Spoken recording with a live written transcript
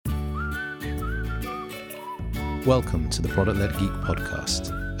Welcome to the Product-Led Geek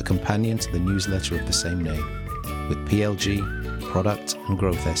podcast, a companion to the newsletter of the same name, with PLG, product and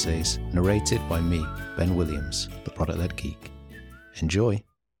growth essays narrated by me, Ben Williams, the Product-Led Geek. Enjoy.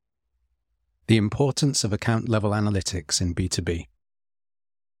 The importance of account-level analytics in B2B.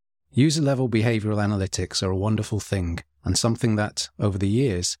 User-level behavioral analytics are a wonderful thing, and something that, over the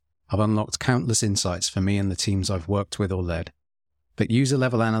years, have unlocked countless insights for me and the teams I've worked with or led. But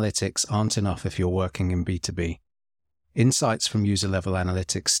user-level analytics aren't enough if you're working in B2B. Insights from user-level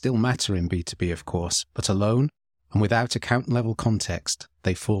analytics still matter in B2B, of course, but alone, and without account-level context,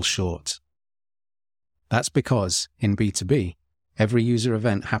 they fall short. That's because, in B2B, every user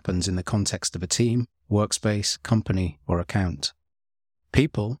event happens in the context of a team, workspace, company, or account.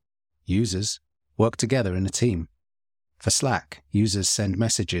 People, users, work together in a team. For Slack, users send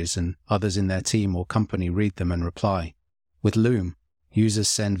messages and others in their team or company read them and reply. With Loom, users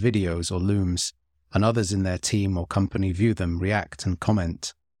send videos or looms, and others in their team or company view them, react, and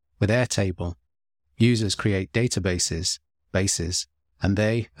comment. With Airtable, users create databases, and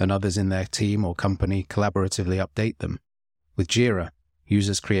they and others in their team or company collaboratively update them. With Jira,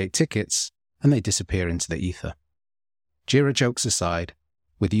 users create tickets, and they disappear into the ether. Jira jokes aside,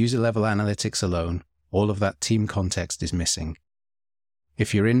 with user-level analytics alone, all of that team context is missing.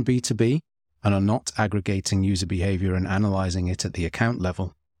 If you're in B2B and are not aggregating user behavior and analyzing it at the account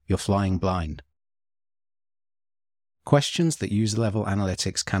level, you're flying blind. Questions that user-level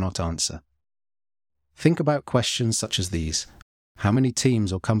analytics cannot answer. Think about questions such as these. How many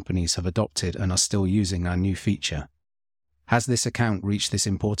teams or companies have adopted and are still using our new feature? Has this account reached this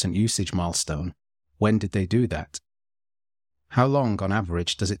important usage milestone? When did they do that? How long, on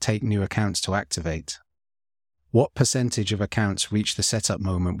average, does it take new accounts to activate? What percentage of accounts reach the setup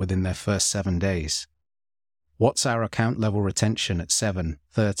moment within their first 7 days? What's our account level retention at 7,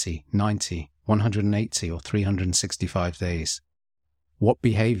 30, 90, 180 or 365 days? What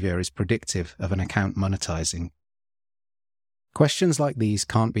behavior is predictive of an account monetizing? Questions like these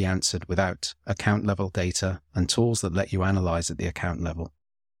can't be answered without account-level data and tools that let you analyze at the account level.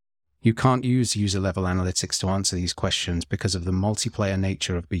 You can't use user-level analytics to answer these questions because of the multiplayer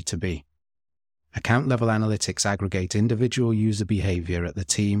nature of B2B. Account-level analytics aggregate individual user behavior at the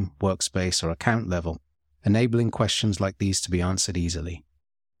team, workspace, or account level, enabling questions like these to be answered easily.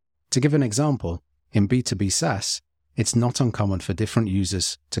 To give an example, in B2B SaaS, it's not uncommon for different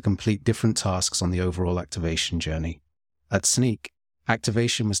users to complete different tasks on the overall activation journey. At Sneak,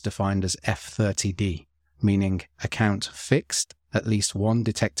 activation was defined as F30D, meaning account fixed at least one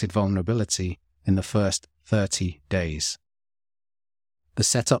detected vulnerability in the first 30 days. The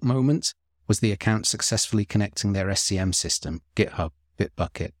setup moment was the account successfully connecting their SCM system, GitHub,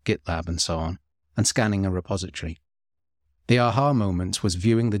 Bitbucket, GitLab, and so on, and scanning a repository. The aha moment was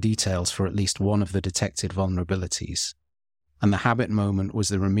viewing the details for at least one of the detected vulnerabilities, and the habit moment was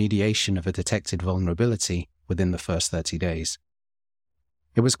the remediation of a detected vulnerability within the first 30 days.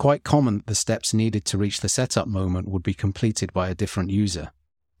 It was quite common that the steps needed to reach the setup moment would be completed by a different user.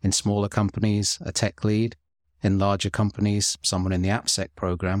 In smaller companies, a tech lead; in larger companies, someone in the AppSec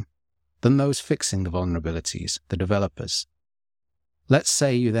program, than those fixing the vulnerabilities, the developers. Let's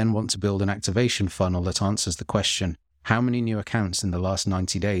say you then want to build an activation funnel that answers the question, how many new accounts in the last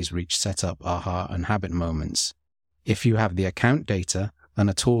 90 days reach setup, aha, and habit moments? If you have the account data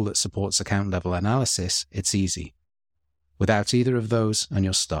and a tool that supports account-level analysis, it's easy. Without either of those, and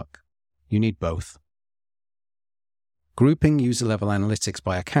you're stuck. You need both. Grouping user-level analytics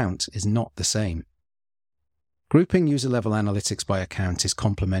by account is not the same. Grouping user-level analytics by account is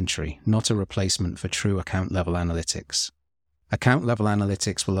complementary, not a replacement for true account-level analytics. Account-level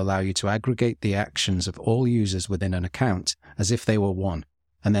analytics will allow you to aggregate the actions of all users within an account as if they were one,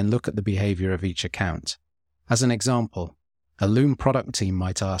 and then look at the behavior of each account. As an example, a Loom product team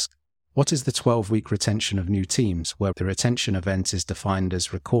might ask, what is the 12-week retention of new teams, where the retention event is defined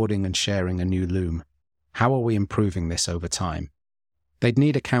as recording and sharing a new Loom? How are we improving this over time? They'd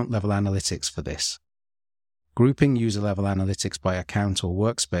need account-level analytics for this. Grouping user-level analytics by account or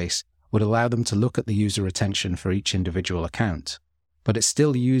workspace would allow them to look at the user retention for each individual account. But it's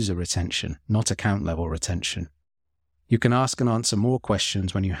still user retention, not account-level retention. You can ask and answer more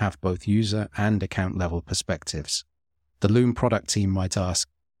questions when you have both user and account-level perspectives. The Loom product team might ask,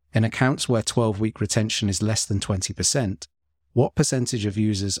 in accounts where 12-week retention is less than 20%, what percentage of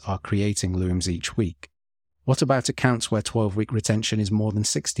users are creating Looms each week? What about accounts where 12-week retention is more than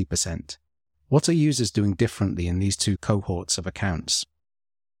 60%? What are users doing differently in these two cohorts of accounts?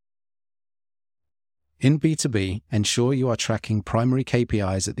 In B2B, ensure you are tracking primary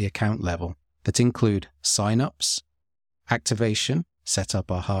KPIs at the account level that include sign-ups, activation,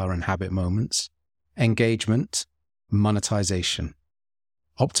 setup, aha, and habit moments, engagement, Monetization.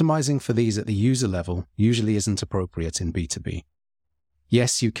 Optimizing for these at the user level usually isn't appropriate in B2B.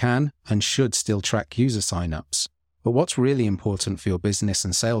 Yes, you can and should still track user signups, but what's really important for your business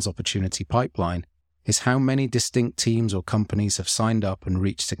and sales opportunity pipeline is how many distinct teams or companies have signed up and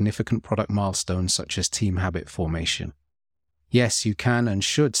reached significant product milestones such as team habit formation. Yes, you can and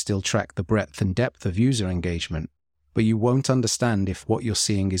should still track the breadth and depth of user engagement, but you won't understand if what you're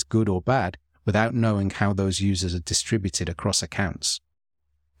seeing is good or bad without knowing how those users are distributed across accounts.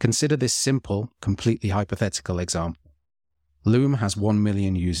 Consider this simple, completely hypothetical example. Loom has 1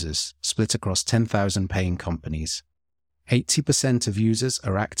 million users, split across 10,000 paying companies. 80% of users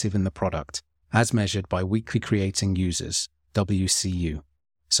are active in the product, as measured by weekly creating users, WCU.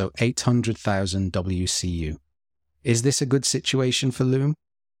 So 800,000 WCU. Is this a good situation for Loom?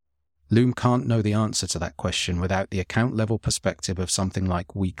 Loom can't know the answer to that question without the account-level perspective of something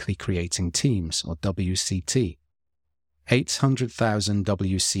like weekly creating teams, or WCT. 800,000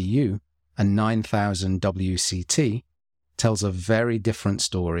 WCU and 9,000 WCT tells a very different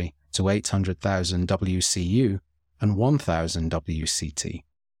story to 800,000 WCU and 1,000 WCT.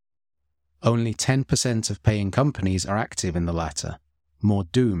 Only 10% of paying companies are active in the latter, more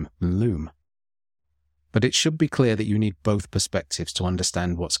doom than Loom. But it should be clear that you need both perspectives to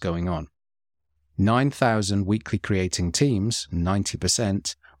understand what's going on. 9,000 weekly creating teams,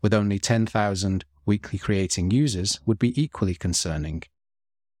 90%, with only 10,000 weekly creating users would be equally concerning.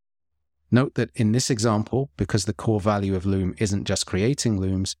 Note that in this example, because the core value of Loom isn't just creating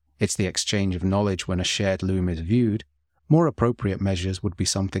Looms, it's the exchange of knowledge when a shared Loom is viewed, more appropriate measures would be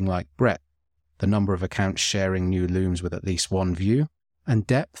something like breadth, the number of accounts sharing new Looms with at least one view, and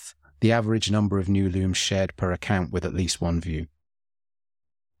depth, the average number of new Looms shared per account with at least one view.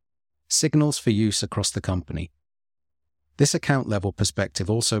 Signals for use across the company. This account-level perspective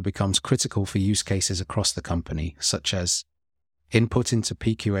also becomes critical for use cases across the company, such as input into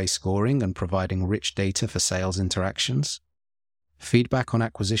PQA scoring and providing rich data for sales interactions, feedback on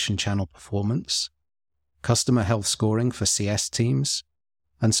acquisition channel performance, customer health scoring for CS teams,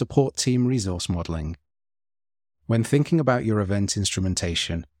 and support team resource modeling. When thinking about your event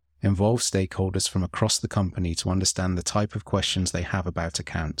instrumentation, involve stakeholders from across the company to understand the type of questions they have about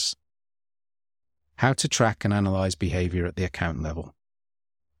accounts. How to track and analyze behavior at the account level.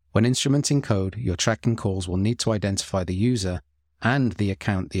 When instrumenting code, your tracking calls will need to identify the user and the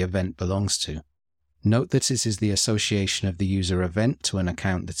account the event belongs to. Note that it is the association of the user event to an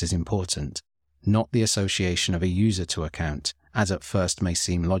account that is important, not the association of a user to account, as at first may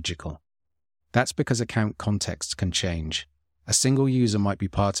seem logical. That's because account context can change. A single user might be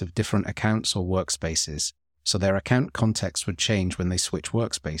part of different accounts or workspaces, so their account context would change when they switch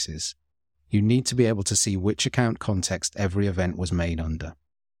workspaces. You need to be able to see which account context every event was made under.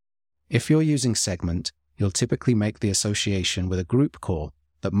 If you're using Segment, you'll typically make the association with a group call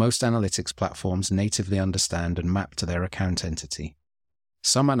that most analytics platforms natively understand and map to their account entity.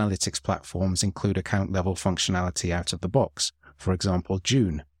 Some analytics platforms include account-level functionality out of the box, for example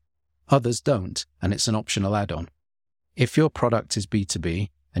June. Others don't, and it's an optional add-on. If your product is B2B,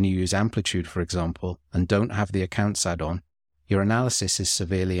 and you use Amplitude, for example, and don't have the accounts add-on, your analysis is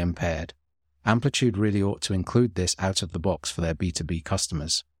severely impaired. Amplitude really ought to include this out of the box for their B2B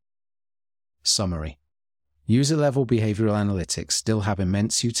customers. Summary. User-level behavioral analytics still have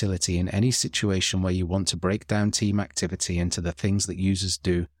immense utility in any situation where you want to break down team activity into the things that users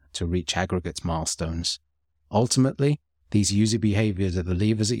do to reach aggregate milestones. Ultimately, these user behaviors are the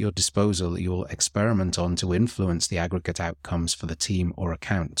levers at your disposal that you will experiment on to influence the aggregate outcomes for the team or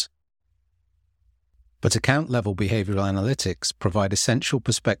account. But account-level behavioral analytics provide essential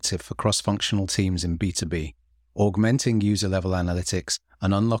perspective for cross-functional teams in B2B, augmenting user-level analytics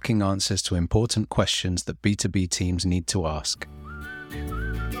and unlocking answers to important questions that B2B teams need to ask.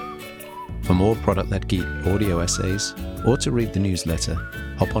 For more product-led geek audio essays, or to read the newsletter,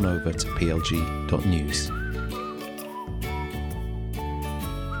 hop on over to plg.news.